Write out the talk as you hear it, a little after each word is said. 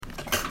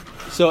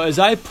So as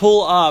I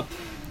pull up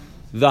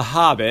the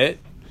Hobbit,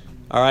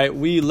 all right,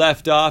 we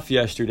left off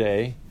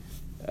yesterday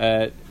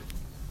at,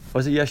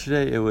 was it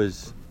yesterday? It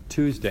was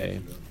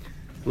Tuesday.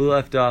 We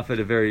left off at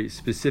a very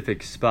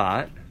specific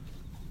spot,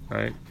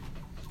 right,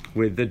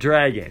 with the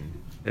dragon,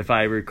 if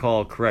I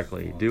recall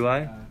correctly. Do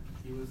I?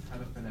 He was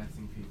kind of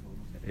finessing people.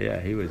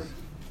 Yeah, he was.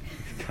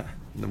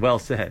 Well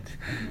said.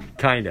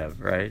 Kind of,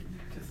 right?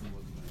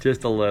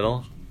 Just a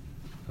little.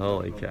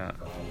 Holy cow.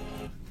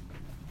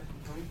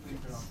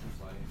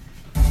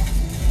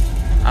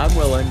 I'm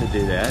willing to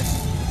do that.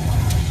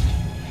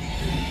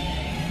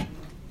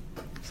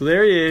 So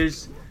there he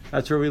is.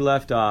 That's where we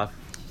left off.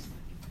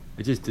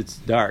 It's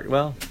dark.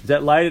 Well, is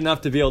that light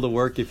enough to be able to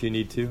work if you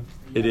need to?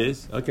 It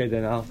is? Okay,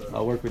 then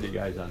I'll work with you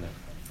guys on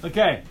that.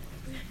 Okay.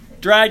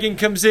 Dragon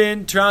comes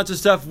in, trounces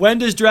stuff. When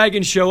does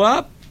dragon show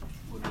up?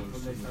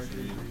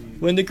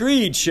 When the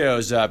greed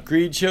shows up.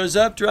 Greed shows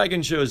up,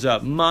 dragon shows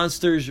up.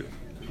 Monsters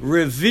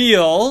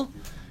reveal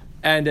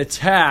and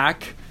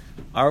attack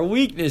our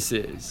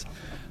weaknesses.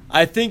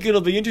 I think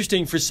it'll be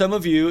interesting for some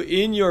of you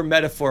in your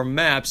metaphor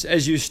maps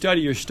as you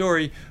study your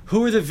story.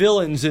 Who are the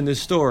villains in the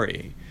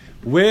story?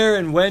 Where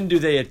and when do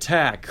they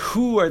attack?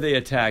 Who are they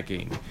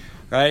attacking?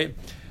 Right?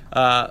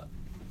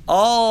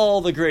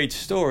 All the great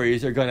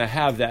stories are going to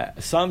have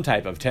that some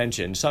type of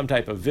tension, some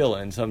type of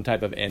villain, some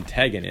type of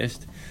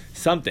antagonist,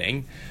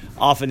 something,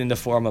 often in the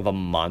form of a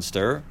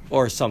monster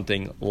or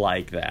something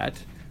like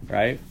that,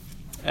 right?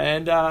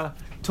 And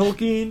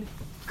Tolkien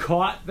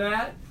caught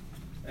that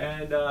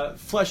and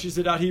fleshes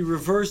it out. He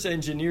reverse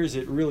engineers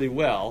it really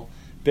well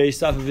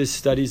based off of his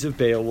studies of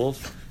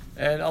Beowulf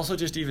and also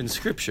just even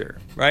scripture,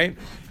 right?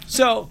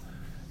 So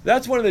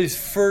that's one of these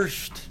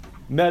first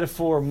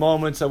metaphor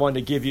moments I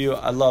wanted to give you.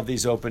 I love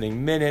these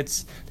opening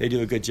minutes. They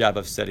do a good job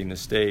of setting the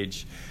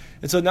stage.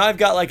 And so now I've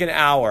got like an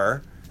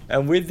hour.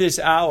 And with this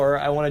hour,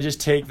 I want to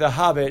just take the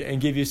Hobbit and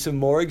give you some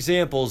more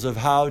examples of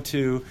how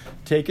to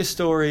take a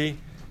story,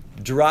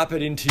 drop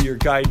it into your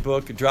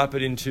guidebook, drop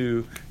it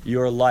into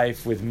your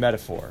life with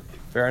metaphor.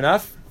 Fair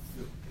enough?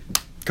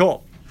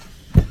 Cool.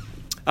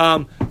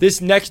 This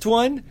next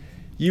one,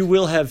 you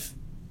will have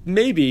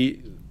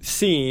maybe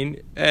seen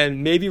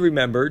and maybe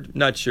remembered,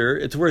 not sure.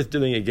 It's worth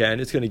doing again.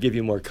 It's going to give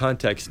you more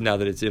context now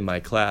that it's in my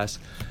class.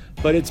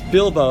 But it's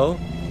Bilbo,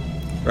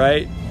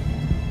 right,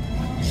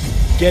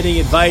 getting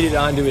invited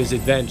onto his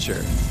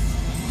adventure.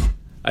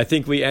 I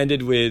think we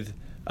ended with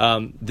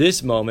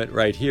this moment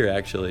right here,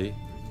 actually.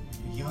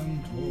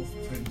 Young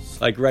dwarf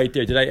prince. Like right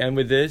there. Did I end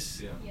with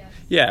this?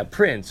 Yeah,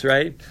 prince,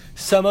 right?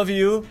 Some of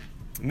you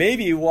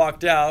maybe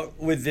walked out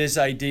with this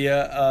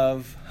idea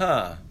of,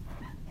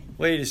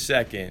 wait a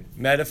second.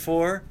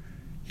 Metaphor,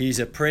 he's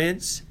a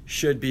prince,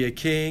 should be a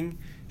king,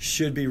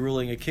 should be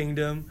ruling a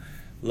kingdom.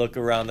 Look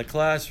around the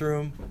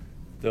classroom.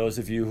 Those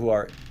of you who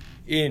are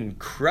in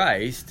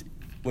Christ,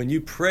 when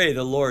you pray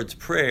the Lord's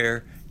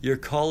Prayer, you're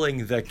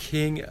calling the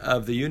King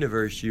of the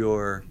universe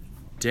your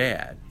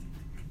dad,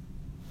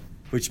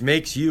 which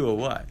makes you a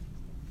what?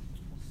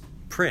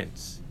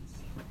 Prince,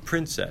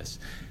 princess.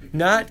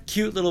 Not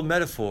cute little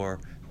metaphor.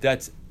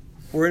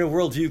 We're in a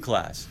worldview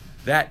class.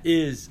 That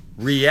is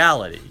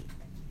reality.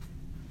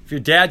 If your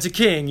dad's a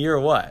king, you're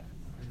a what?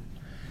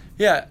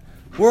 Yeah,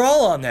 we're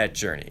all on that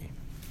journey.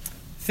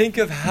 Think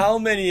of how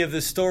many of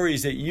the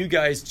stories that you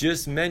guys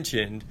just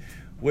mentioned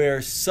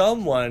where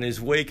someone is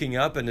waking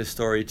up in the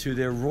story to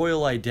their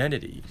royal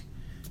identity,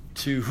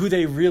 to who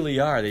they really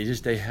are.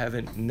 They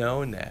haven't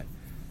known that.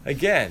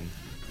 Again,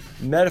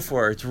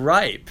 metaphor, it's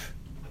ripe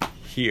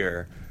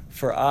here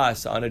for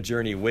us on a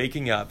journey,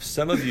 waking up.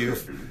 Some of you,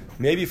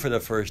 maybe for the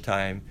first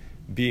time,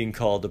 being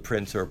called a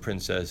prince or a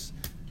princess,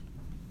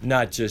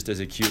 not just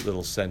as a cute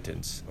little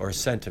sentence or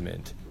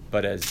sentiment,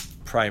 but as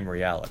prime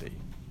reality.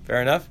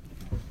 Fair enough?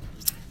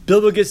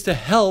 Bilbo gets to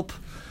help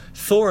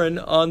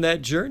Thorin on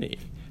that journey.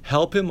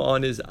 Help him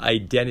on his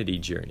identity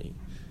journey.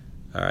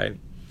 All right.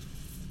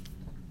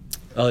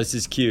 Oh, this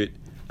is cute.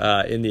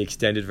 In the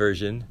extended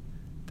version,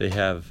 they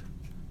have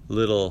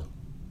little...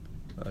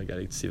 I got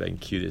to see if I can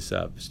cue this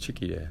up. It's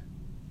tricky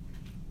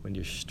when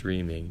you're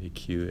streaming, to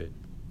cue it.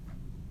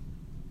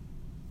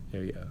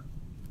 There you go.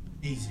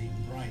 Easy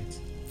and bright,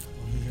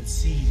 when we had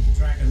seen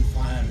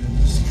dragonfire in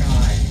the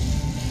sky,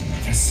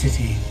 the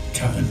city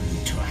turned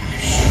to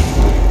ash.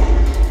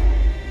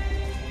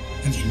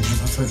 And he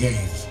never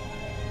forgave.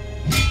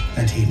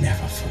 And he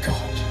never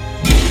forgot.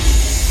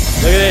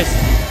 Look at this.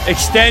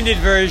 Extended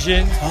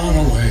version. Far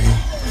away,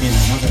 in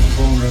another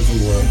corner of the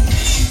world,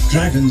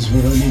 dragons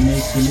were only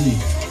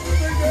make-believe.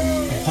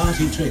 A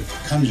party trick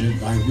conjured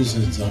by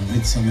wizards on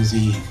Midsummer's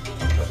Eve.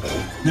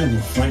 No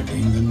more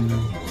frightening than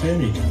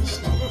fairy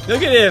dust.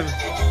 Look at him.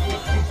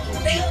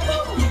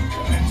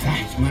 In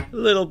fact, my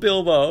Little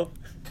Bilbo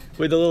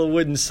with a little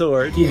wooden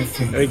sword. dear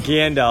thing Or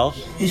Gandalf.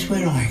 is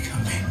where I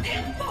come in.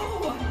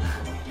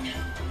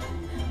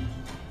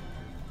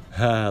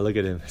 Look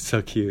at him.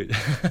 So cute.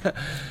 But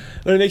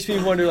it makes me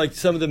wonder, like,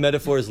 some of the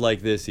metaphors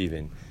like this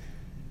even.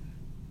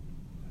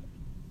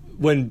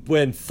 When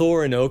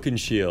Thorin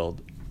Oakenshield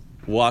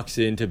walks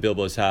into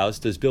Bilbo's house,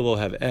 does Bilbo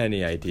have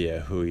any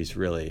idea who he's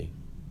really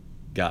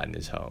got in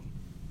his home?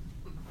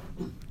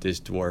 This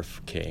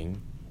dwarf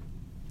king.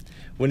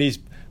 When he's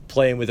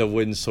playing with a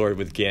wooden sword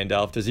with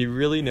Gandalf, does he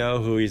really know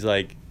who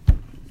the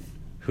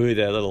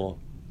little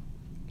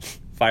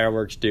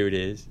fireworks dude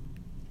is?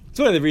 It's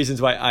one of the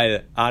reasons why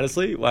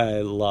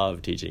I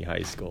love teaching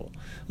high school.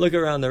 Look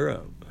around the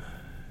room.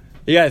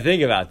 You got to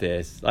think about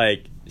this.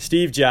 Like,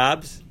 Steve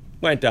Jobs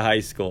went to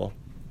high school,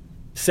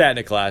 sat in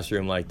a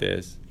classroom like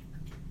this,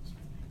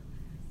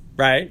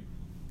 right?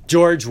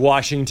 George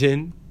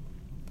Washington,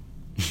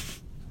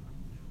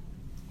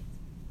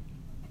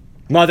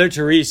 Mother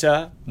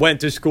Teresa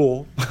went to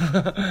school.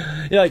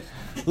 You're like,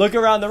 look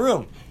around the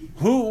room.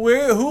 Who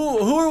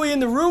are we in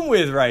the room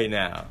with right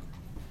now?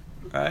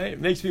 Right? It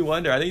makes me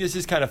wonder. I think this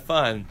is kind of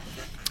fun.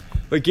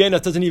 But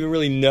Gandalf doesn't even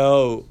really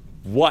know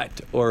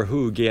what or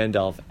who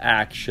Gandalf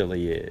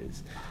actually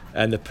is,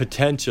 and the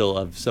potential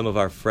of some of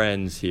our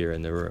friends here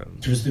in the room.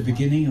 It was the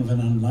beginning of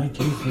an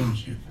unlikely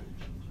friendship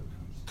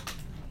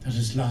that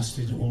has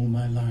lasted all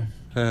my life.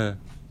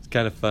 It's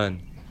kind of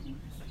fun.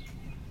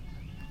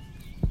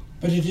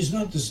 But it is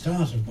not the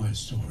start of my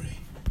story.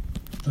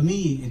 For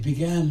me, it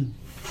began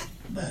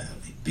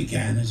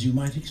as you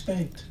might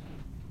expect.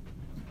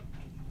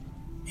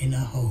 In a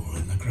hole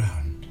in the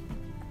ground,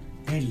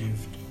 there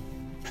lived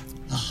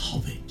a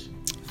hobbit.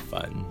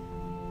 Fun.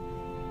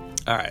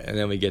 All right, and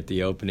then we get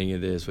the opening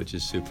of this, which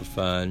is super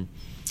fun.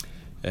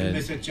 And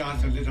Mr.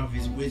 Johnson lit off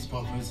his whiz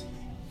poppers.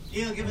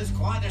 He'll give us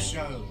quite a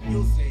show.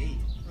 You'll see.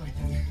 Right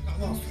then,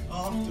 I'm off.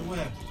 Off to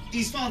where?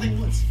 East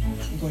Farthing Woods.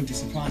 I'm going to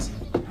surprise him.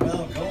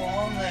 Well, go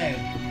on then.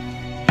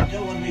 You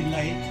don't want to be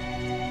late.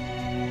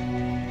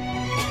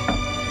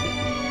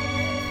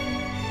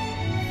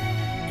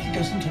 He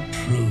doesn't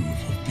approve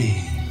of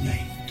being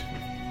late.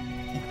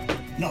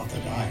 Not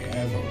that I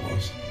ever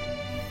was.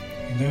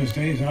 In those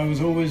days, I was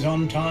always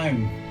on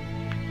time.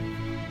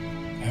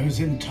 I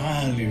was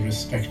entirely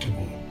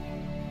respectable.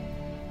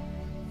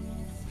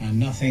 And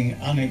nothing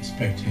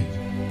unexpected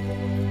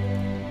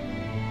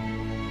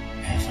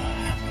ever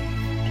happened.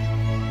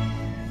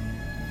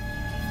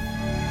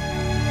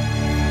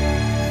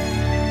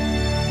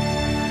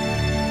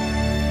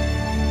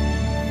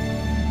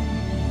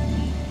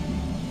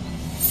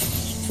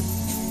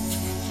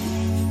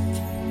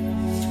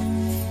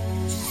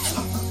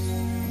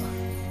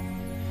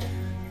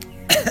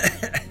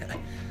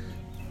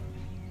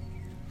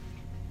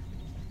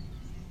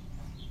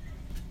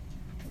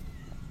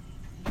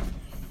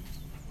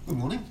 Good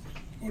morning.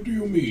 What do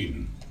you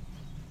mean?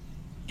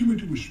 Do you mean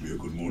to wish me a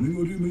good morning,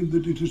 or do you mean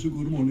that it is a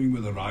good morning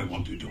whether I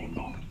want it or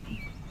not?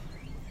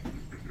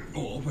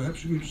 Or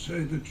perhaps you mean to say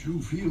that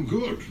you feel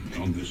good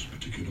on this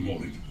particular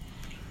morning?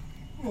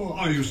 Or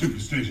are you simply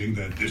stating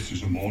that this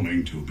is a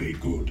morning to be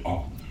good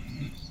on?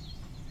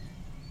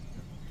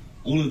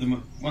 All of them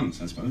at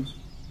once, I suppose.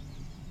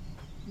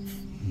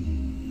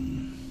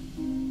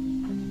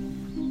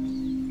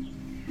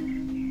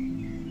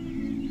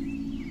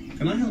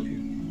 Can I help you?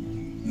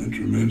 That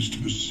remains to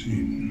be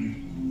seen.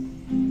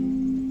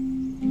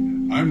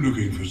 I'm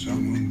looking for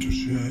someone to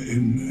share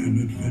in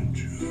an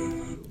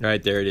adventure. All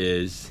right, there it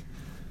is.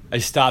 I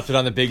stopped it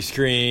on the big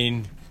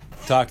screen,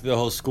 talked to the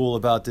whole school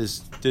about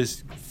this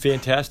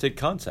fantastic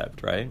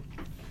concept, right?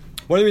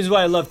 One of the reasons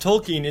why I love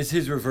Tolkien is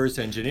his reverse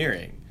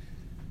engineering.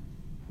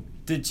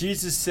 Did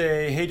Jesus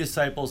say, hey,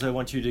 disciples, I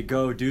want you to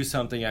go do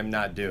something I'm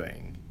not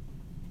doing?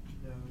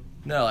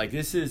 No, like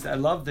this is, I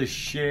love the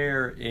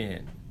share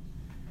in.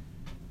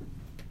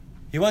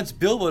 He wants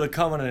Bilbo to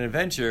come on an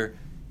adventure,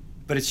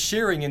 but it's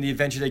sharing in the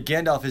adventure that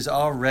Gandalf is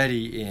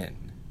already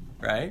in,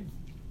 right?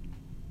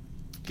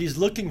 He's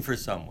looking for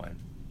someone.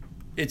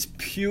 It's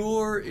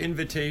pure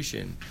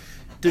invitation.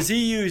 Does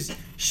he use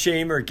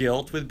shame or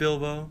guilt with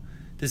Bilbo?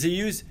 Does he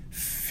use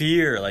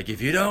fear? Like,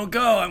 if you don't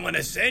go, I'm going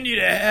to send you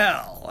to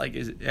hell. Like,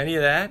 is any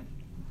of that?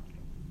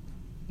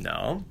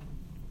 No.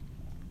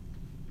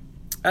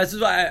 That's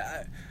why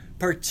I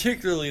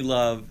particularly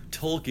love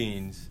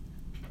Tolkien's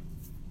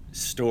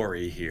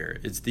story here.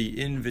 It's the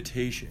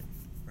invitation,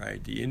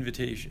 right? The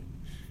invitation.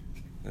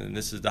 And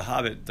this is The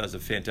Hobbit does a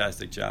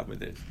fantastic job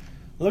with it.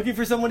 Looking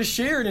for someone to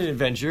share in an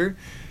adventure.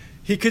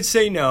 He could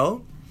say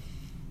no.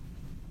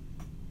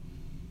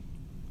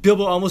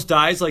 Bilbo almost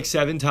dies like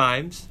 7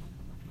 times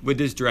with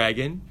this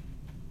dragon.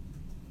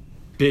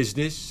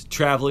 Business,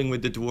 traveling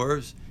with the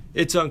dwarves.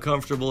 It's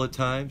uncomfortable at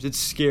times. It's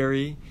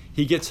scary.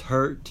 He gets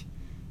hurt.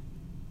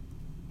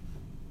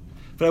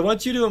 But I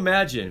want you to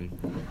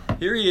imagine,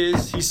 here he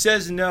is. He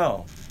says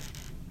no.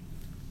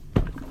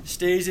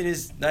 Stays in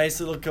his nice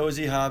little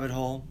cozy hobbit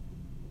hole.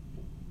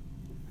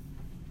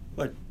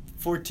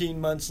 14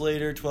 months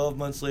later, 12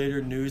 months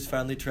later, news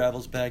finally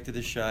travels back to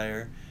the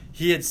Shire.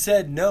 He had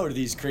said no to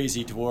these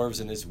crazy dwarves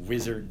and this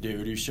wizard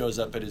dude who shows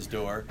up at his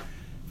door.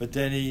 But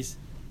then he's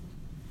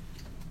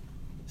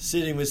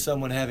sitting with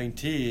someone having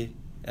tea,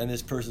 and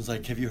this person's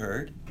like, have you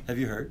heard? Have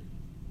you heard?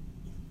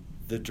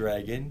 The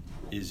dragon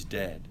is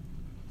dead.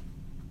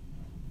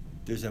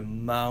 There's a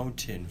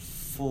mountain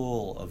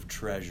full of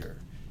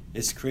treasure.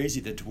 It's crazy.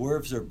 The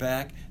dwarves are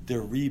back.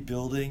 They're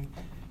rebuilding.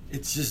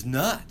 It's just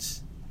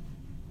nuts.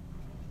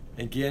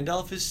 And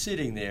Gandalf is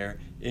sitting there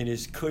in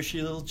his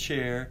cushy little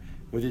chair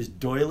with his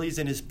doilies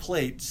and his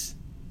plates.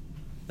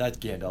 That's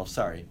Gandalf,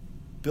 sorry.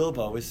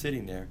 Bilbo was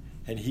sitting there,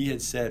 and he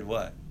had said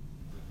what?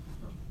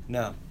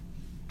 No.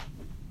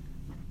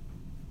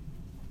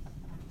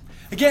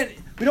 Again,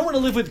 we don't want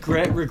to live with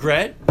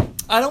regret.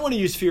 I don't want to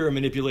use fear or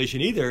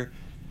manipulation either.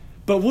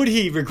 But would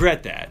he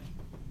regret that?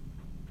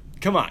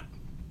 Come on.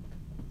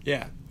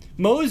 Yeah.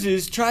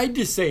 Moses tried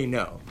to say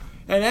no.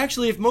 And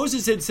actually, if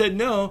Moses had said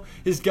no,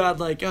 is God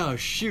like, oh,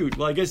 shoot,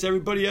 well, I guess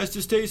everybody has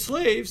to stay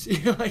slaves?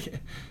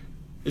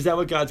 Is that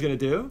what God's going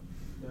to do?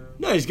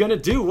 No, he's going to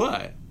do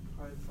what?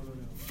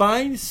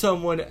 Find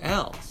someone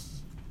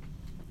else.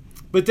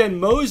 But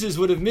then Moses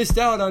would have missed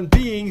out on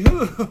being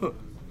who?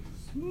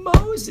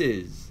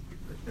 Moses.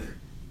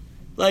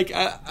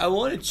 I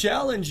want to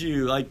challenge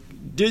you.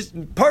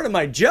 Part of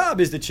my job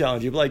is to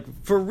challenge you. But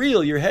for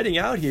real, you're heading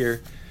out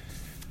here.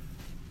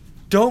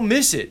 Don't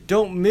miss it.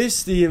 Don't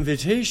miss the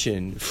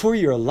invitation for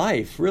your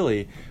life,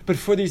 really. But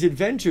for these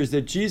adventures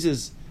that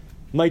Jesus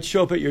might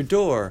show up at your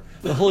door.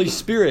 The Holy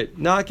Spirit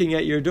knocking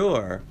at your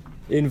door,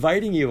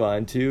 inviting you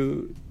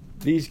onto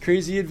these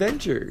crazy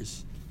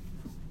adventures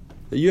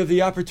that you have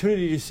the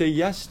opportunity to say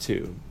yes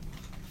to.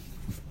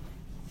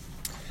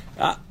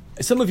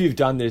 Some of you have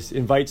done this.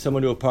 Invite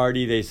someone to a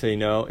party, they say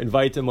no.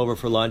 Invite them over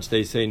for lunch,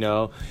 they say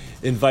no.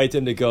 Invite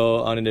them to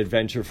go on an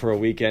adventure for a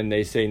weekend,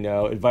 they say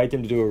no. Invite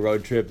them to do a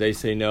road trip, they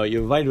say no.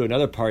 You invite them to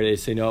another party, they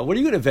say no. What are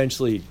you going to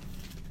eventually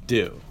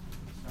do?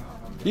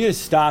 You're going to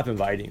stop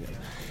inviting them.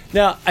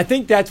 Now, I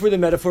think that's where the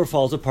metaphor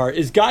falls apart.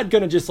 Is God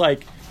going to just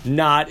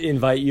not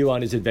invite you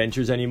on his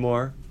adventures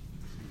anymore?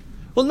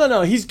 Well,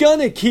 no. He's going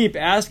to keep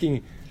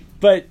asking.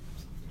 But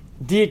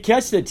do you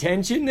catch the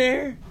tension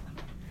there?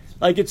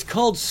 It's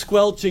called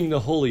squelching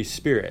the Holy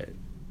Spirit.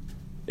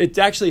 It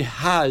actually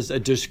has a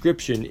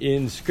description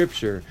in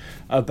Scripture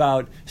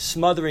about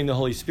smothering the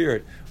Holy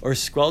Spirit or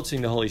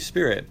squelching the Holy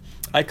Spirit.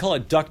 I call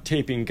it duct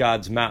taping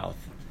God's mouth.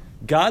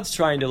 God's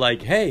trying to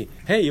hey,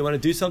 you want to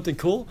do something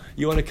cool?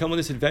 You want to come on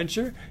this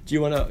adventure? Do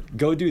you want to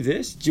go do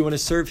this? Do you want to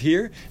serve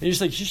here? And you're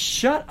just just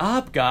shut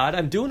up, God.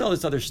 I'm doing all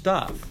this other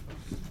stuff.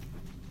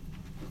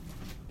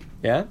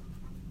 Yeah?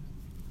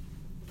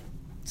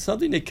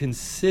 Something to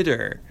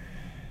consider.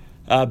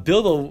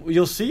 Bilbo,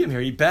 you'll see him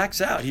here. He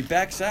backs out.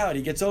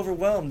 He gets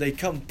overwhelmed. They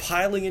come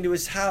piling into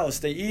his house.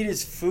 They eat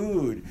his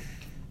food.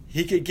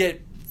 He could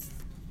get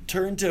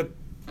turned to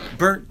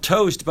burnt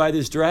toast by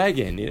this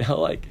dragon,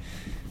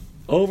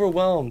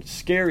 overwhelmed,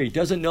 scary,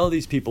 doesn't know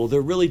these people. They're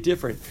really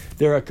different.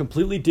 They're a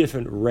completely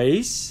different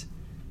race.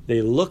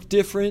 They look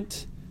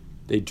different.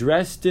 They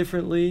dress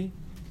differently.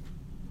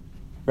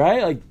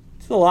 Right?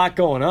 There's a lot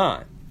going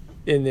on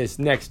in this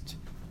next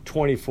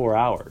 24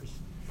 hours.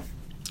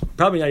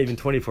 Probably not even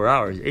 24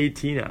 hours,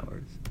 18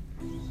 hours.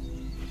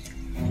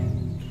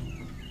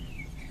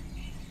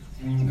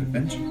 An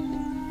adventure?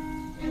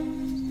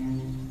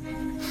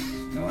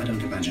 No, I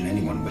don't imagine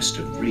anyone west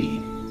of Bree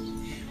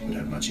would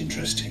have much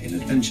interest in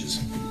adventures.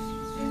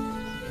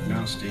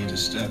 Nasty,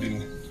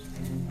 disturbing,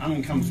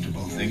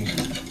 uncomfortable things.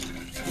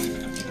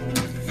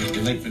 Make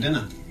you late for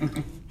dinner.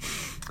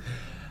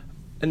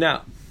 And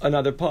now,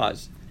 another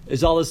pause.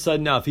 Is all of a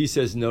sudden now, if he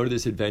says no to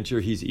this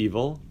adventure, he's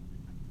evil?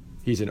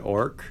 He's an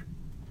orc?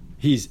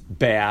 He's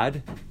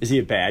bad? Is he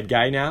a bad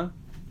guy now?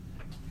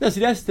 No,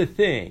 see, that's the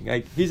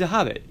thing. He's a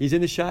hobbit. He's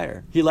in the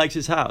Shire. He likes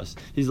his house.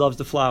 He loves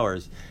the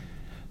flowers.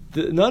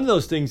 None of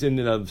those things in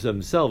and of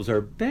themselves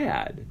are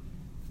bad.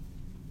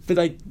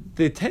 But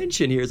the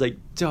tension here is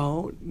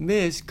don't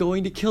miss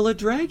going to kill a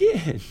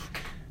dragon.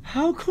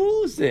 How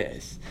cool is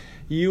this?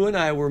 You and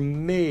I were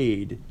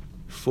made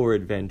for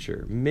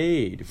adventure,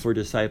 made for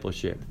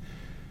discipleship.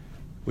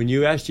 When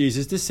you ask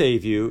Jesus to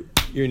save you,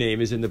 your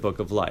name is in the book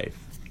of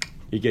life.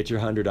 You get your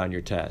 100 on your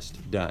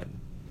test.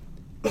 Done.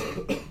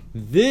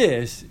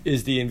 This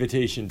is the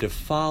invitation to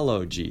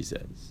follow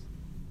Jesus.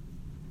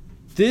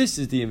 This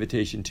is the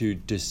invitation to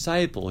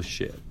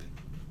discipleship.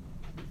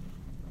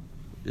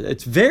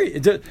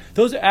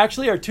 Those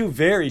actually are two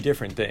very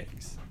different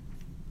things.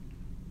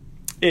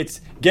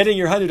 It's getting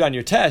your 100 on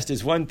your test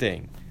is one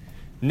thing.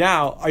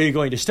 Now, are you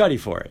going to study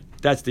for it?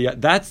 That's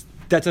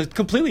a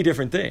completely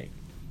different thing.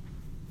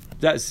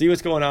 See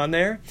what's going on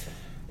there?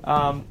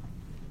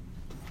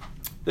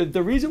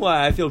 The reason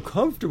why I feel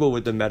comfortable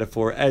with the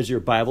metaphor as your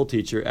Bible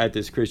teacher at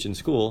this Christian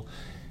school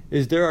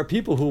is there are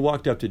people who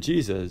walked up to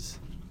Jesus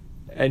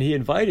and he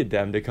invited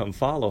them to come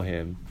follow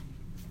him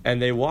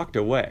and they walked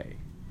away.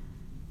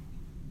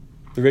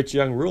 The rich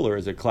young ruler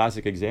is a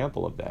classic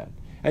example of that.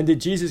 And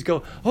did Jesus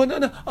go, oh, no,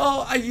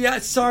 yeah,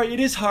 sorry, it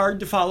is hard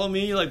to follow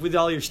me with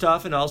all your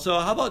stuff, and also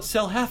how about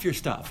sell half your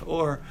stuff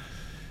or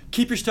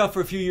keep your stuff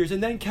for a few years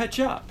and then catch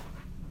up?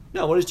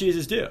 No, what does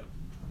Jesus do?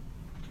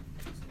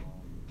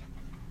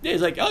 Yeah,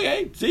 he's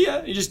okay, see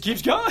ya. He just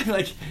keeps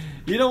going.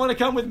 You don't want to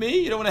come with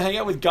me? You don't want to hang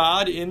out with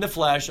God in the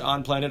flesh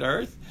on planet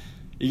Earth?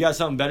 You got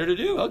something better to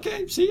do?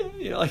 Okay, see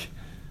ya.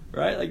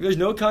 Right? There's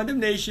no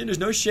condemnation. There's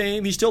no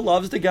shame. He still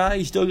loves the guy.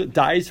 He still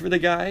dies for the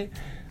guy.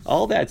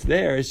 All that's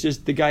there. It's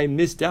just the guy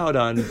missed out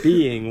on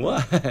being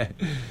what?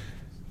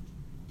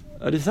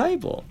 a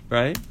disciple,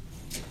 right?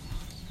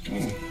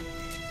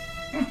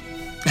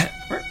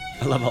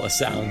 I love all the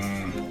sounds.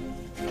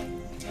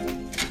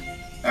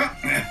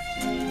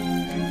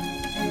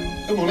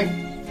 Good morning.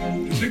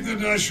 To think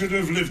that I should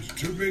have lived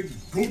to bid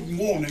good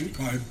morning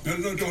by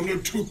Belladonna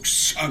Took's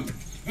son,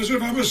 as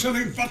if I were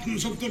selling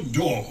buttons at the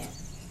door.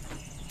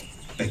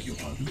 Beg your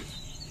pardon?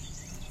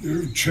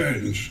 You've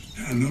changed,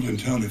 and not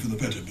entirely for the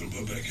better,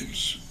 Bilbo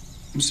Baggins.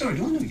 I'm sorry,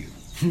 do I know you?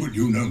 Well,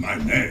 you know my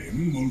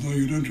name, although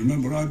you don't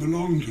remember I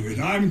belong to it.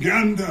 I'm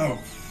Gandalf.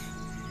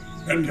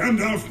 And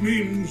Gandalf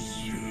means...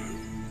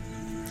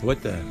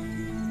 What the?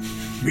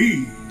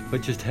 me.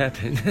 What just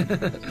happened? Not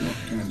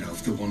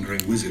Gandalf, the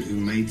wandering wizard who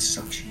made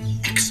such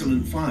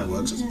excellent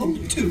fireworks. Oh,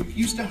 too,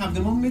 used to have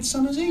them on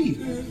Midsummer's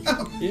Eve.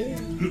 Oh. Yeah.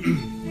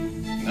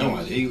 No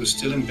idea he was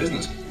still in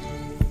business.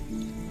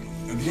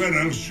 And where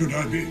else should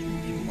I be?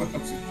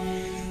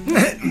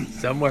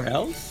 Somewhere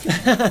else?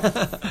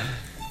 Well,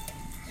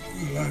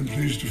 I'm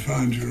pleased to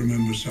find you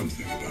remember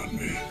something about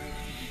me.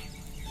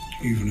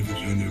 Even if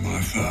it's only my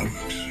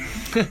fireworks.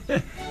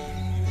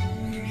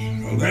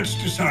 Well, that's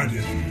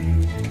decided.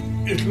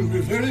 It'll be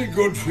very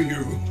good for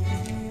you.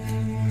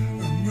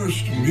 And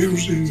most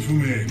amusing for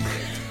me.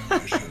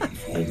 I shall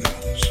inform the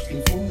others.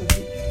 Inform the...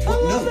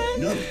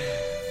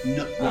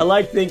 No. I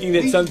like thinking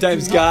that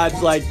sometimes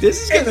God's like,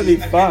 this is going to be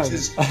fun.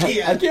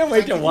 I can't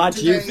wait to watch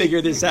you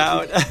figure this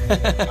out.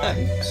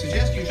 I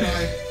suggest you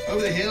try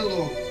over the hill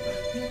or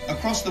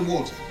across the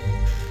water.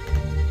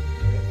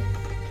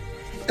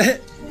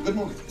 Good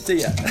morning.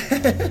 See ya.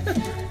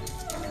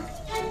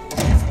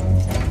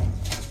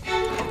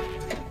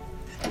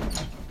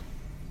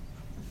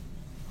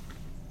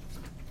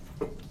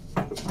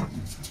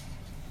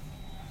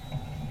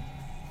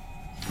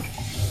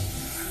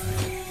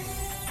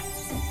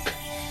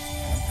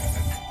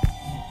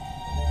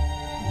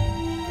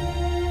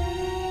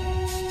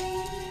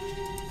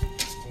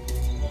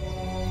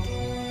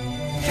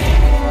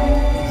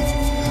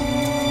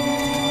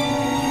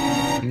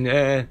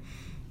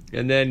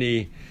 And then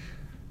he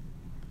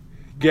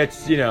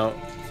gets,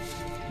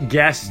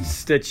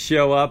 guests that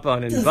show up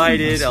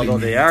uninvited, although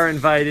they are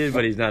invited,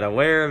 but he's not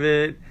aware of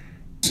it.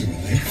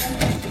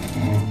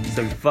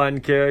 Some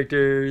fun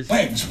characters.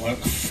 Legs work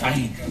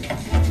fine.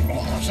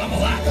 Oh, some of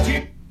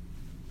that.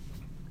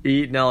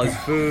 Eating all his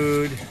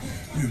food.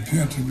 You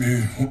appear to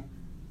be...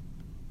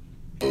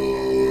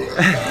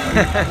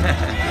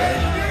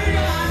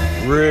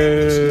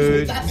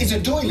 Rude. That is a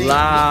doily.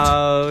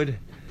 Loud.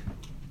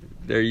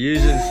 They're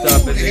using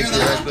stuff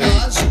incorrectly,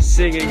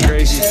 singing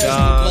crazy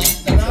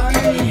songs. The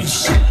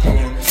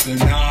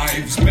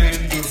knives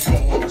bend the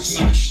forks,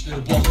 smash the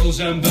bottles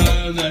and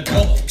burn the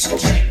corks,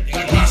 shake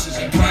the glasses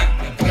and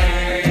crack the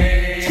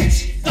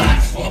plates.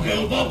 That's what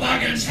Bilbo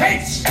Baggins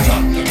hates.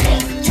 Drop the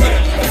cloak,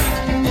 trail the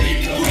hat,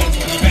 leave the world to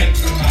the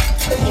bedroom mat,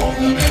 pour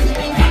the milk on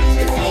the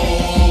pantry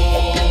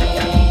floor.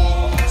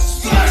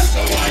 Splash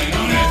the wine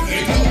on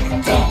every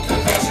door, dump the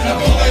press in a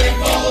boiling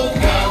bowl,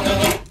 down the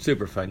boat.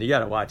 Super fun. You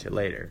gotta watch it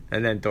later.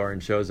 And then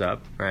Thorin shows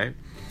up, right?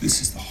 This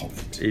is the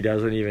Hobbit. He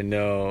doesn't even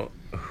know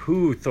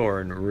who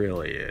Thorin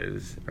really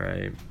is,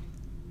 right?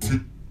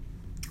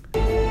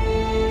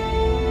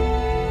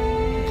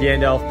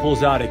 Gandalf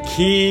pulls out a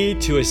key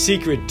to a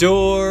secret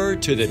door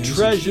to the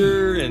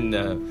treasure in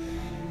the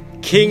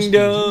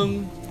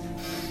kingdom.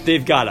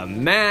 They've got a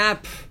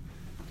map.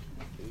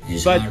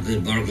 It's But- hardly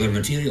burglar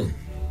material.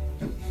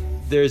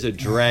 There's a The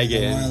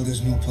dragon. wild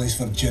is no place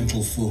for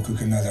gentle folk who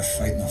can neither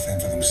fight nor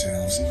fend for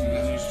themselves.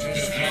 I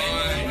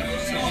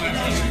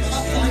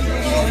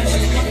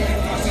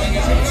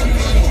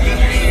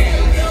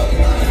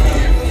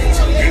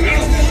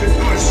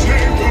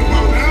say Bilbo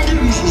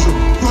Baggins is a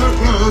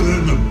burglar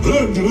and a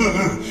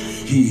burglar.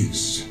 He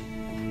is.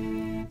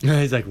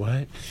 He's like,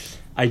 what?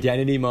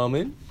 Identity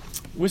moment.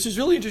 Which is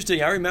really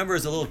interesting. I remember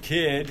as a little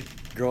kid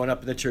growing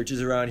up in the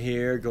churches around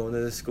here, going to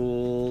the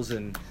schools,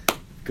 and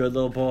good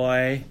little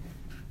boy.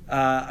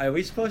 Are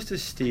we supposed to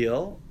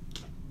steal?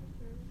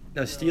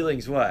 No,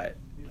 stealing's what?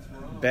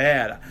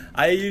 Bad.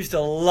 I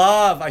still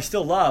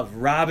love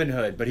Robin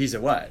Hood, but he's a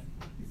what?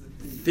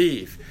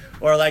 Thief.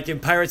 Or like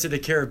in Pirates of the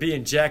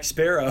Caribbean, Jack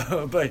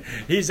Sparrow, but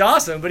he's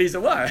awesome, but he's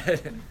a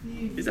what?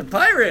 He's a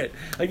pirate.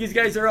 Like these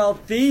guys are all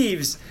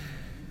thieves,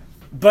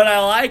 but I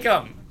like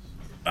them.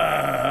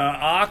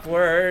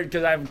 Awkward,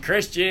 because I'm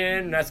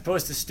Christian, not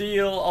supposed to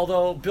steal,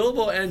 although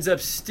Bilbo ends up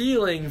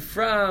stealing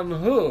from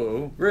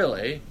who,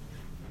 really?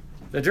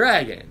 The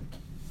dragon.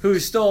 Who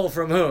stole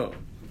from who?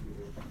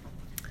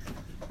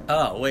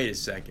 Oh, wait a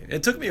second.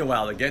 It took me a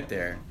while to get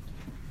there.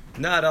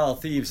 Not all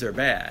thieves are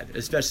bad,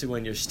 especially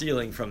when you're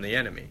stealing from the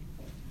enemy,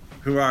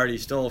 who already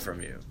stole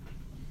from you.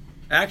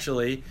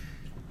 Actually,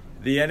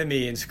 the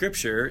enemy in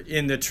Scripture,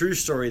 in the true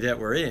story that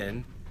we're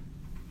in,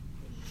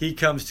 he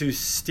comes to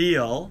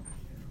steal,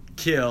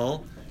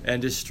 kill,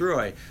 and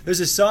destroy. There's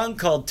a song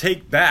called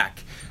Take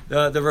Back.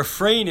 The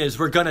refrain is,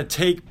 we're going to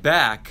take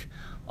back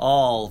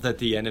all that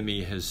the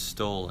enemy has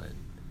stolen.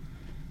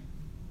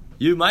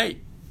 You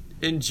might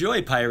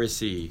enjoy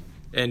piracy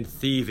and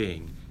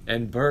thieving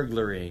and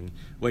burglaring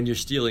when you're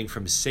stealing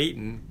from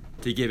Satan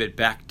to give it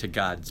back to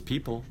God's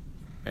people.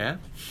 Yeah?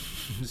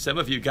 Some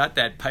of you got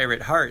that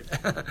pirate heart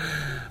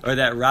or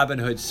that Robin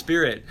Hood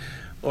spirit,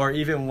 or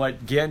even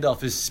what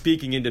Gandalf is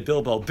speaking into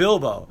Bilbo.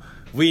 Bilbo,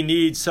 we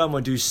need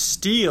someone to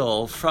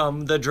steal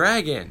from the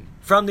dragon,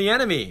 from the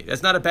enemy.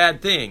 That's not a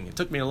bad thing. It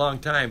took me a long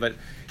time, but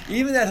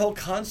even that whole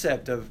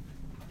concept of,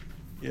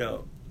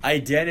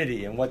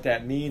 identity and what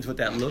that means, what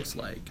that looks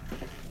like,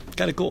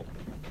 kind of cool.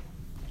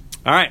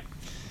 All right,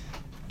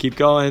 keep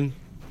going.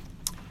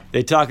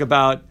 They talk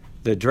about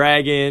the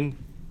dragon.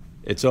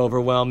 It's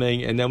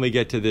overwhelming. And then we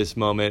get to this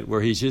moment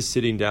where he's just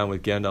sitting down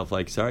with Gandalf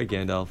like, sorry,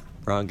 Gandalf,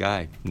 wrong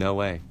guy. No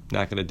way.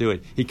 Not going to do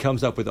it. He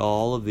comes up with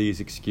all of these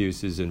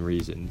excuses and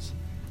reasons.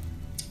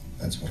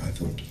 That's what I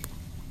thought.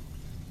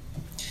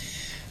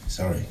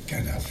 Sorry,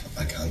 Gandalf,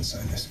 I can't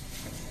sign this.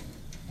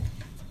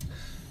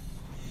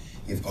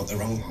 You've got the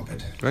wrong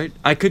Hobbit. Right?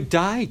 I could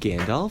die,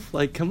 Gandalf.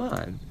 Like, come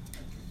on.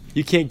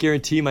 You can't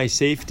guarantee my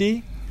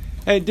safety?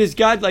 Hey, does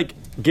God,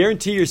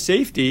 guarantee your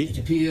safety? It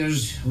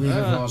appears we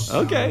have lost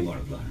our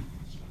warbler.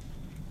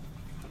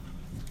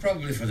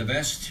 Probably for the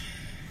best.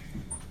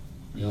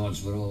 The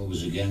odds were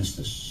always against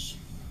us.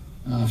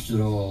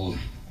 After all,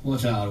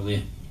 what are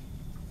we?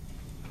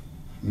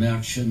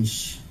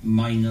 Merchants,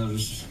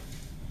 miners,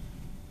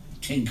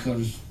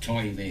 tinkers,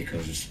 toy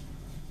makers.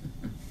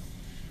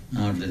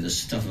 Hardly the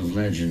stuff of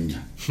legend.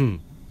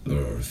 There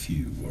are a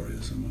few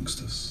warriors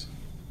amongst us.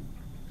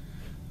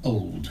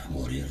 Old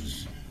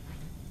warriors.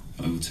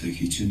 I will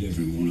take each and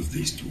every one of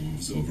these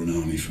dwarves over an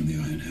army from the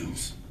Iron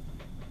Hills.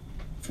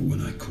 For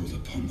when I called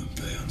upon them,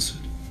 they answered.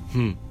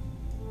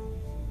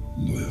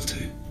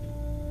 Loyalty,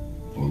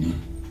 honor,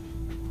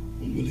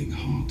 unwilling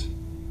heart.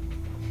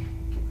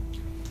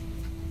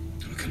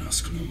 I can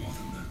ask no more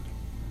than that.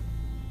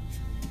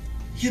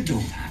 You don't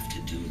have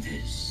to do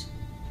this.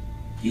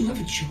 You have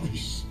a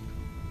choice.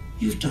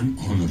 You've done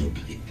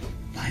honorably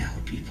by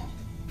our people.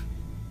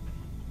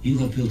 You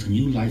have built a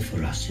new life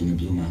for us in the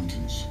Blue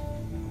Mountains.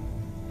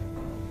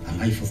 A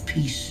life of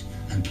peace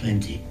and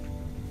plenty.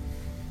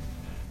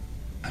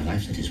 A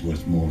life that is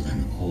worth more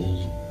than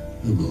all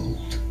the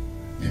gold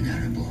in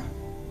Erebor.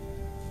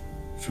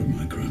 From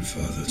my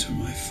grandfather to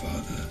my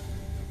father,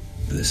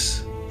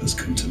 this has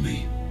come to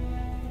me.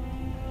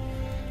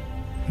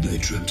 They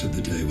dreamt of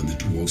the day when the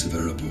dwarves of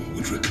Erebor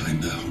would reclaim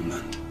their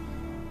homeland.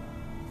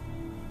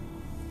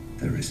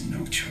 There is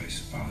no choice,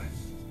 Father.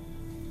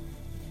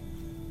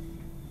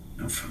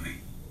 Not for me.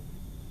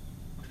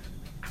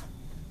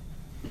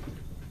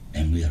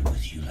 And we are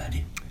with you,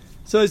 laddie.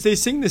 So as they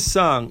sing this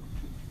song,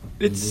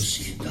 We'll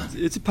see it done.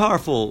 it's a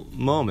powerful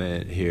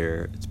moment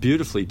here. It's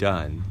beautifully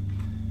done.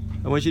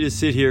 I want you to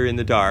sit here in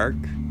the dark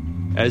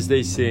as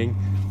they sing.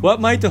 What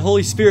might the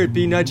Holy Spirit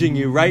be nudging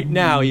you right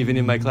now, even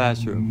in my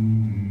classroom?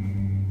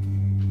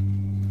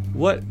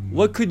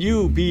 What could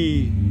you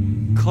be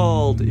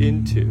called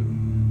into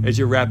as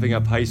you're wrapping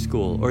up high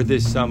school, or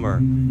this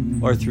summer,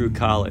 or through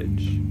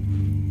college?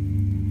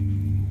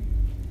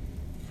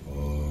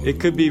 It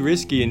could be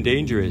risky and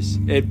dangerous.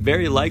 It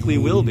very likely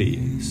will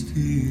be.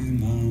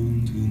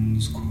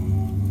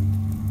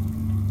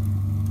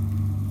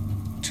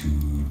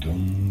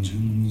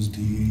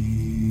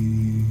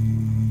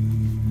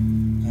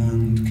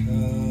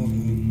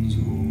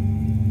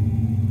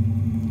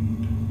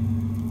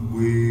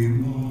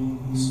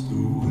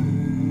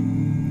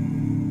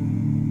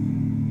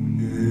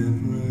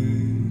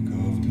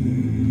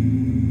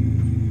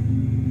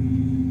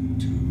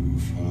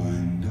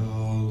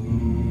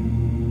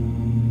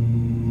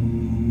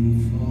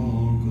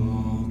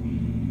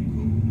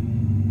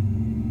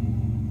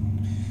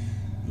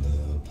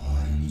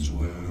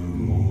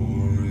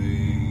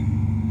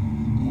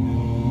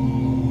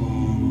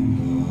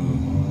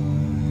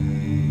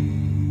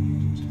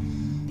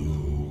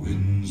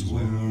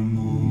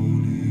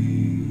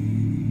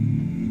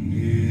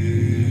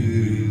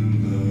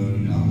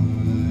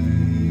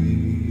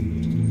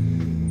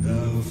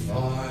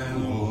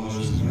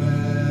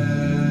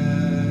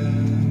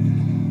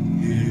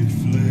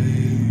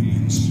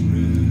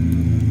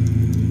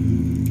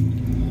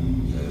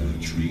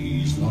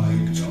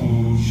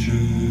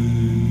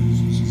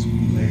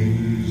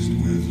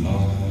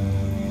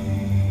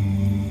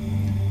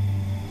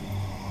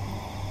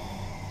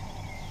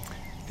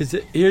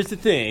 Here's the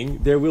thing,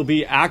 there will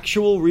be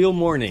actual real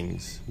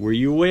mornings where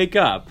you wake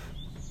up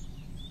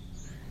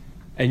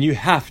and you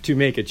have to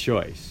make a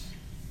choice.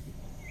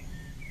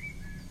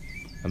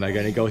 Am I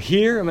going to go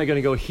here? Am I going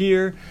to go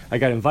here? I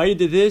got invited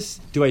to this.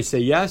 Do I say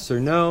yes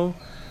or no?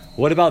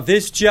 What about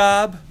this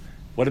job?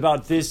 What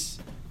about this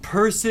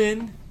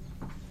person?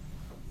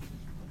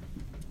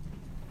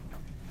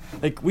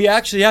 We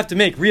actually have to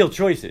make real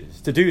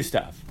choices to do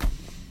stuff.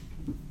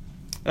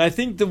 And I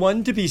think the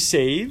one to be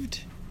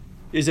saved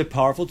is a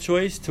powerful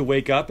choice to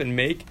wake up and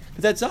make.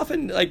 But that's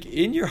often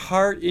in your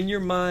heart, in your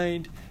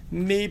mind.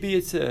 Maybe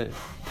it's a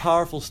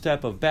powerful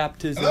step of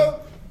baptism. Hello?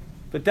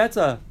 But that's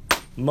a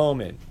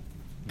moment.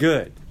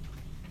 Good.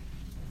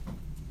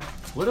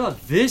 What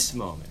about this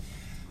moment?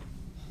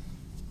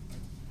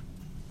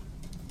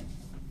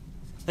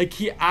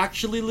 He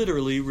actually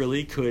literally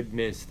really could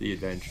miss the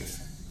adventure.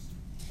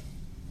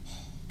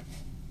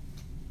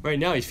 Right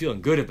now he's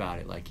feeling good about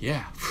it. Like,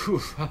 yeah,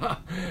 whew,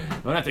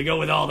 don't have to go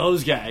with all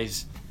those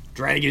guys.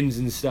 Dragons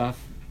and stuff.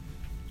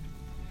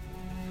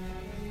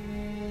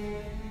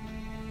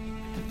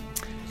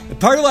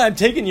 Part of why I'm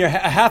taking a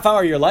half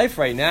hour of your life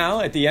right now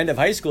at the end of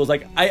high school is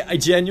like, I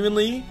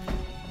genuinely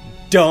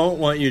don't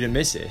want you to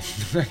miss it.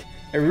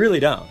 I really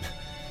don't.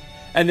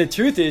 And the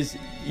truth is,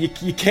 you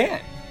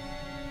can't.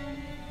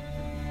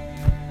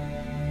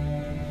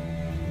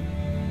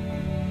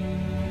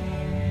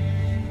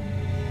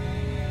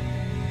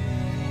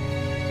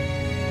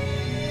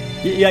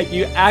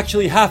 You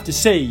actually have to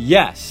say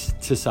yes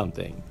to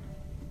something.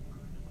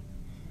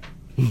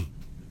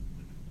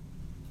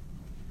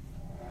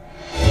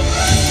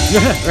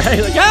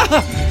 Right? Like,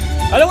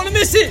 I don't want to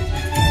miss it.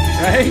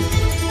 Right?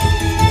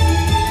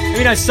 I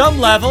mean, on some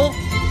level,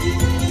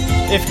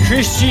 if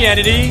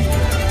Christianity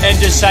and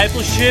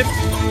discipleship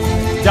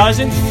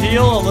doesn't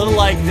feel a little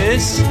like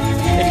this,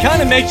 it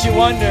kind of makes me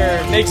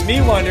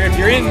wonder if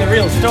you're in the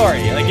real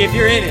story. Like, if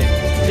you're in it,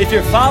 if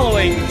you're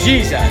following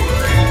Jesus,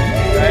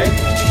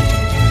 right?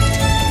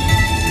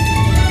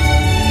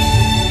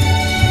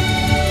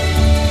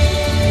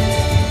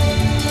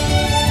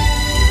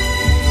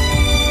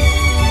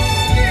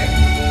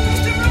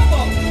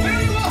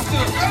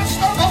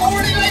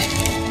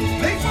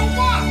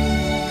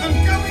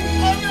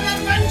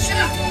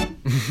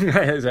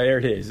 There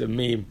it is, a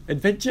meme.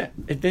 Adventure.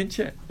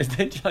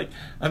 Like,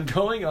 I'm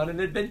going on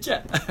an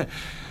adventure.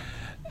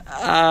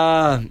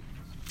 I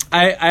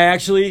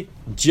actually,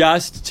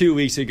 just 2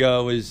 weeks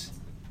ago, was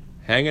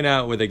hanging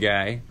out with a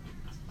guy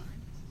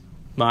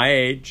my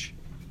age.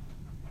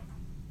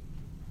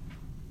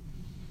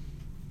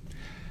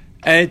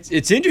 And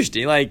it's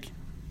interesting. Like,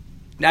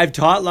 I've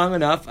taught long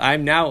enough.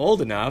 I'm now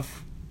old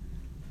enough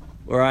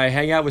where I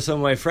hang out with some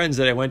of my friends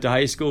that I went to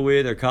high school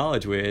with or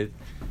college with.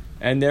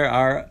 And there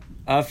are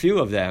a few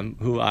of them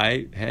who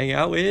I hang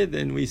out with,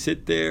 and we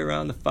sit there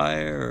around the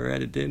fire or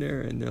at a dinner,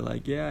 and they're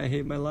like, yeah, I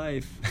hate my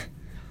life.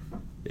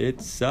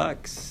 It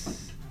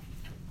sucks.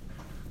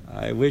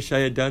 I wish I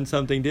had done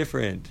something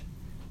different.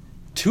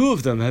 2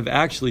 of them have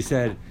actually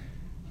said,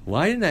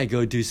 why didn't I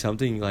go do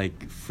something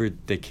like for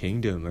the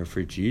kingdom or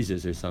for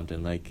Jesus or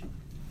something? Like,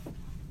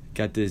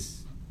 got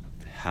this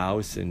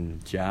house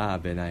and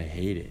job and I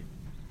hate it.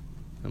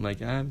 I'm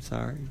like, I'm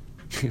sorry.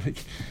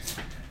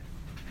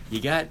 You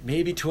got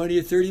maybe 20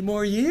 or 30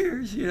 more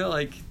years,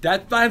 like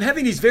that. I'm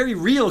having these very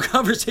real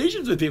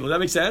conversations with people. Does that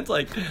make sense?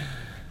 Like,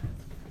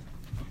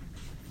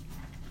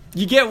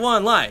 you get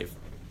one life.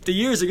 The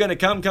years are going to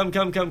come,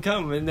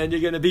 and then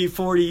you're going to be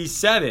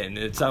 47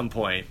 at some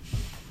point.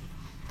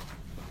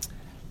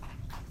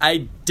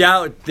 I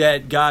doubt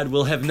that God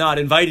will have not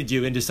invited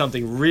you into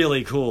something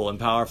really cool and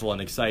powerful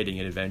and exciting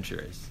and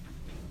adventurous.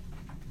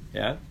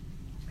 Yeah?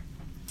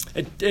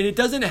 And it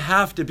doesn't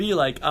have to be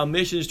like a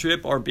missions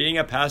trip or being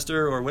a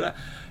pastor or whatever.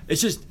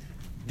 It's just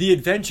the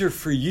adventure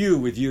for you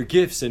with your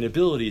gifts and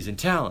abilities and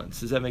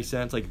talents. Does that make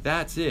sense? Like,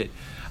 that's it.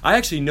 I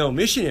actually know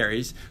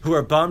missionaries who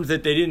are bummed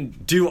that they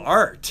didn't do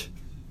art.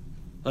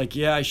 Like,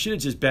 yeah, I should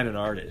have just been an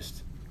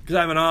artist because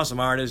I'm an awesome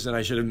artist and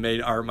I should have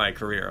made art my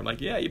career. I'm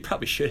like, yeah, you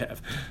probably should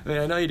have. I mean,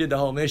 I know you did the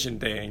whole mission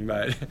thing,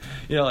 but,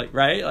 like,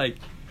 right? Like,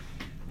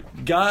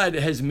 God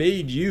has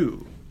made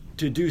you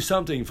to do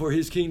something for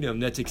his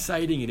kingdom that's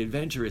exciting and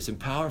adventurous and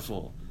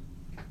powerful.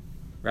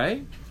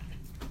 Right?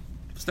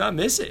 Let's not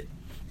miss it.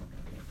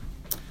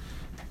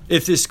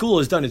 If this school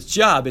has done its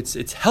job,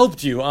 it's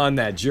helped you on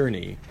that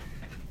journey.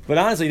 But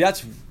honestly,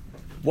 that's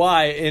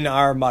why in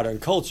our modern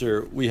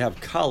culture we have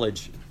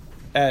college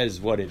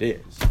as what it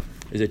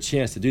is a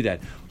chance to do that.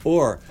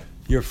 Or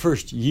your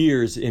first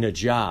years in a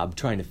job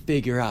trying to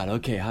figure out,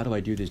 okay, how do I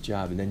do this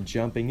job? And then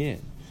jumping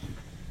in.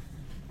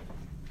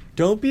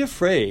 Don't be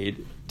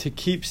afraid to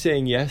keep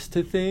saying yes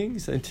to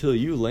things until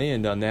you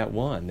land on that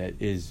one that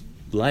is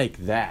like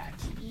that.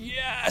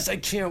 Yes, I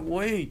can't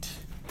wait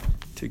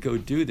to go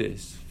do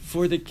this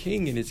for the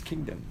king and his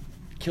kingdom.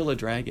 Kill a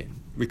dragon,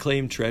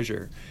 reclaim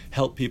treasure,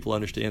 help people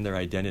understand their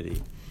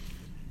identity.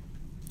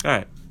 All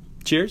right,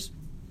 cheers.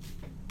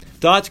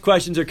 Thoughts,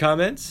 questions, or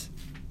comments?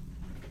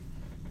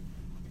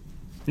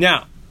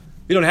 Now,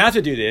 we don't have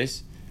to do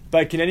this,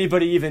 but can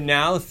anybody even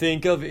now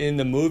think of in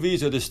the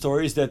movies or the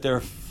stories that they're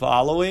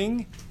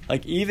following?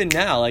 Like, even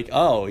now, like,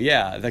 oh,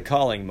 yeah, the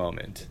calling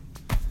moment.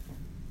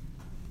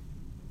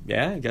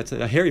 Yeah,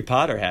 Harry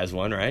Potter has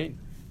one, right?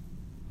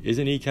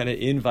 Isn't he kind of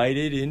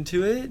invited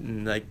into it?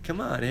 And like, come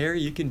on,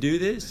 Harry, you can do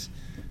this,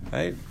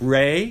 right?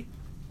 Rey,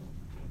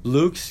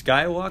 Luke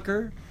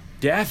Skywalker,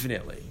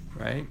 definitely,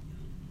 right?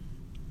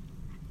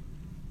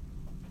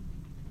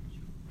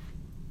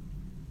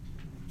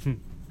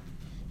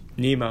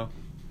 Nemo,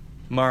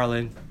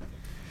 Marlin.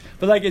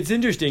 But like, it's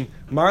interesting.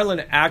 Marlin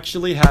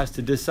actually has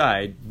to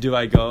decide, do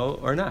I go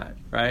or not,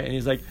 right? And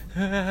he's like,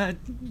 and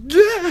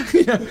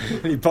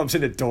he bumps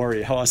into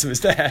Dory. How awesome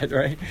is that,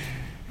 right?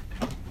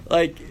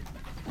 Like,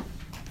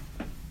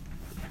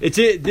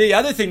 the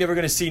other thing that we're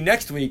going to see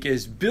next week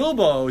is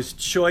Bilbo's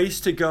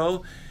choice to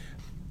go,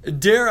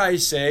 dare I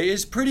say,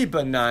 is pretty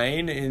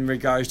benign in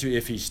regards to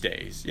if he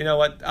stays. You know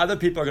what? Other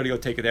people are going to go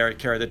take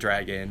care of the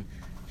dragon.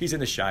 He's in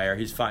the Shire.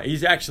 He's fine.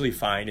 He's actually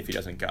fine if he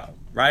doesn't go,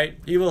 right?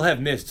 He will have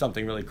missed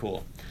something really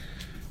cool.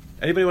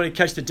 Anybody want to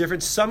catch the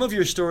difference? Some of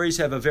your stories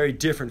have a very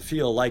different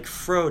feel, like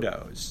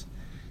Frodo's.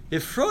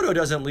 If Frodo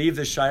doesn't leave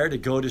the Shire to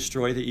go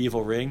destroy the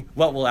evil ring,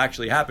 what will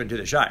actually happen to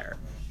the Shire?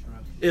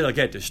 It'll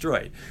get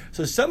destroyed.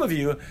 So some of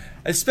you,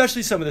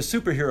 especially some of the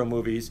superhero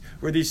movies,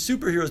 where these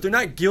superheroes, they're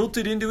not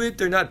guilted into it,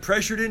 they're not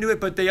pressured into it,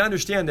 but they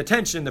understand the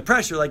tension, the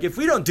pressure. Like, if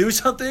we don't do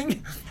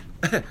something,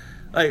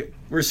 like,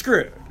 we're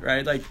screwed,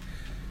 right? Like,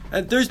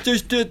 and there's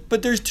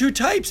two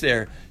types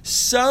there.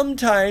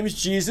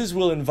 Sometimes Jesus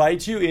will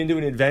invite you into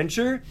an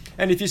adventure,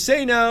 and if you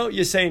say no,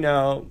 you say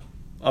no.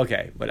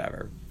 Okay,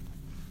 whatever.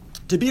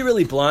 To be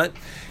really blunt,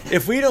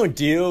 if we don't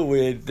deal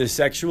with the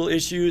sexual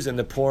issues and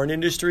the porn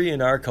industry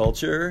in our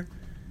culture,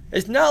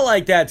 it's not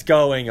like that's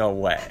going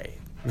away,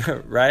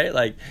 right?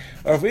 Like,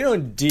 or if we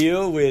don't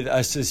deal with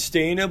a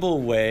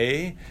sustainable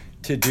way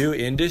to do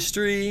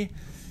industry,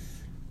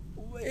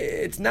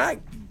 it's not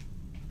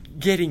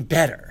getting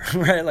better,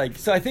 right? Like,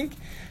 so I think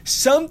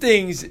some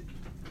things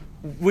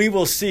we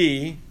will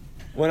see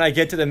when I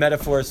get to the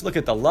metaphors. Look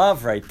at the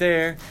love right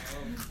there.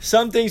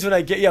 Some things when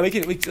I get,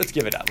 let's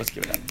give it up. Let's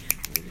give it up.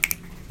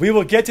 We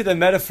will get to the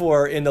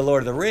metaphor in the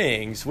Lord of the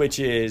Rings, which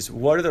is,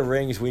 what are the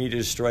rings we need to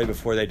destroy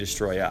before they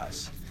destroy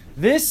us?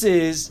 This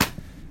is,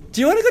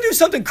 do you want to go do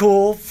something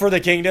cool for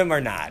the kingdom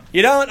or not?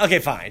 You don't? Okay,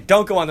 fine.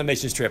 Don't go on the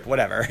missions trip,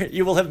 whatever.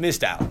 You will have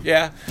missed out,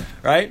 yeah?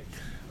 Right?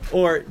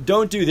 Or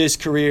don't do this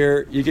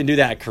career, you can do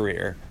that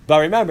career. But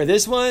remember,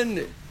 this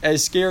one,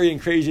 as scary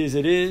and crazy as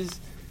it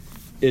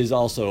is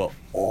also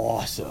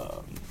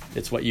awesome.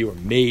 It's what you were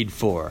made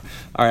for.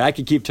 All right, I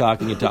could keep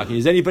talking and talking.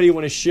 Does anybody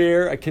want to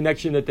share a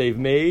connection that they've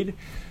made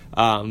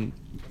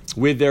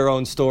with their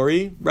own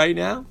story right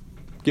now?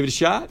 Give it a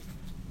shot.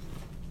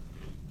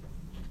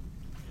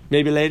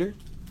 Maybe later.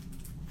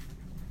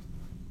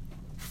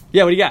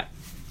 Yeah, what do you got?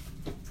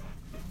 If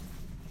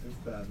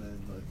Batman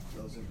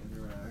doesn't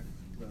interact,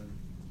 then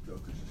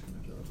Joker's just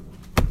gonna kill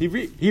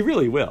everyone. He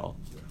really will,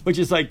 which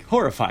is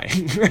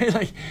horrifying, right?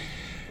 Like,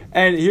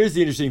 and here's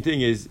the interesting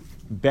thing: is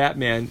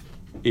Batman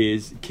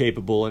is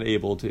capable and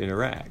able to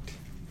interact,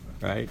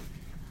 right?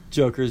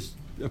 Joker's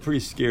a pretty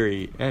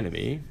scary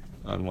enemy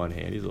on one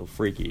hand. He's a little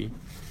freaky.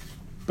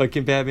 But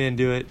can Batman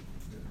do it?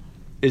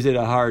 Is it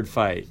a hard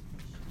fight?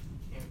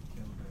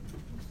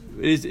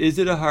 Is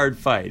it a hard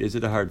fight? Is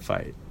it a hard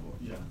fight?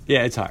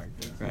 Yeah, it's hard,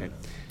 right?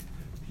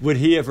 Would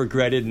he have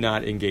regretted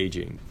not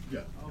engaging?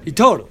 Yeah.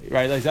 Totally,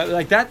 right?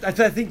 Like that.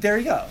 I think there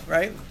you go,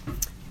 right?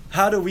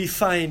 How do we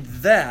find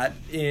that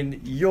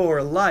in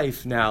your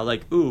life now?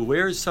 Like, ooh,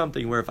 where's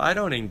something where if I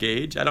don't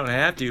engage, I don't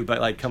have to,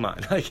 but come on,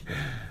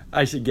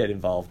 I should get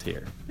involved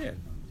here. Yeah.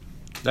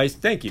 Nice,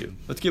 thank you.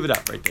 Let's give it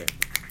up right there.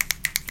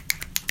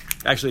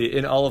 Actually,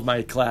 in all of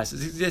my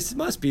classes, this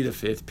must be the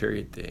 5th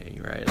period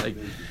thing, right?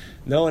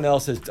 No one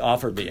else has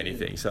offered me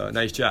anything, so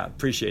nice job.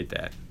 Appreciate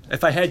that.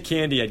 If I had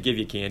candy, I'd give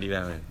you candy.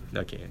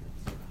 No candy.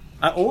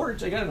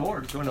 Orange, I got an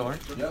orange. You want an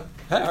orange? Yeah.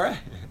 Hey, all right.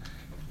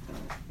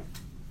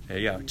 There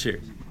you go.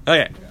 Cheers.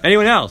 Okay.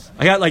 Anyone else?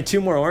 I got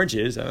 2 more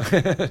oranges.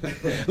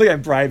 Look,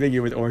 I'm bribing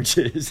you with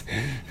oranges.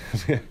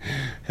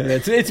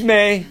 It's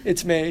May.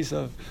 It's May,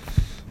 so.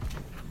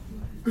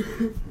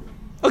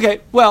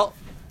 Okay. Well,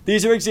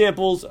 these are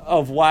examples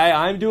of why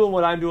I'm doing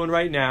what I'm doing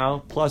right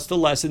now, plus the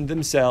lessons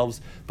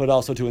themselves, but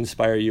also to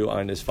inspire you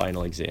on this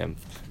final exam.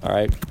 All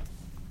right.